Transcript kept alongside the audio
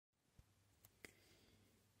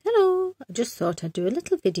I just thought I'd do a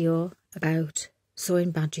little video about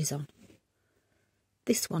sewing badges on.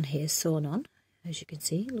 This one here is sewn on, as you can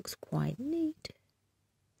see, it looks quite neat.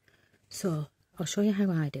 So I'll show you how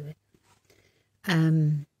I do it.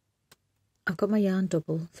 I've got my yarn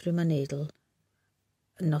double through my needle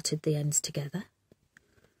and knotted the ends together,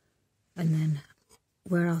 and then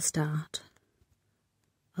where I'll start,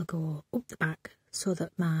 I'll go up the back so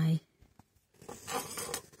that my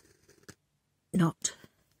knot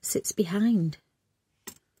sits behind,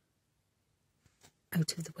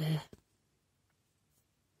 out of the way.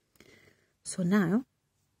 So now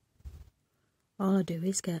all I do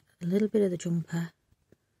is get a little bit of the jumper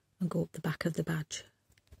and go up the back of the badge.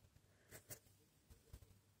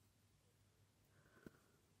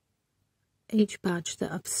 Each badge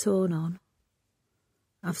that I've sewn on,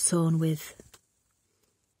 I've sewn with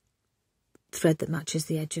thread that matches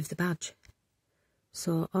the edge of the badge.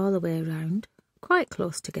 So all the way around, quite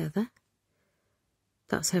close together.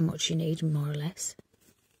 That's how much you need, more or less.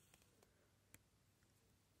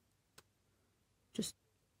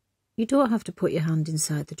 You don't have to put your hand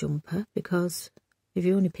inside the jumper, because if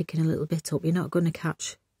you're only picking a little bit up, you're not going to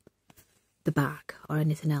catch the back or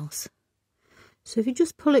anything else. So if you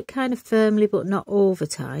just pull it kind of firmly but not over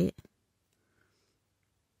tight,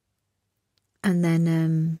 and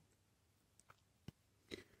then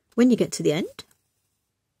when you get to the end,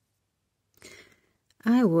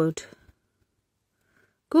 I would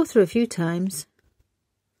go through a few times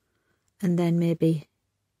and then maybe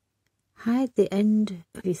hide the end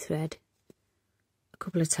of your thread a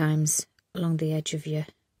couple of times along the edge of your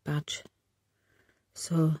badge.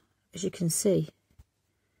 So as you can see,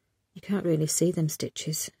 you can't really see them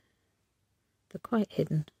stitches. They're quite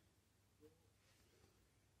hidden.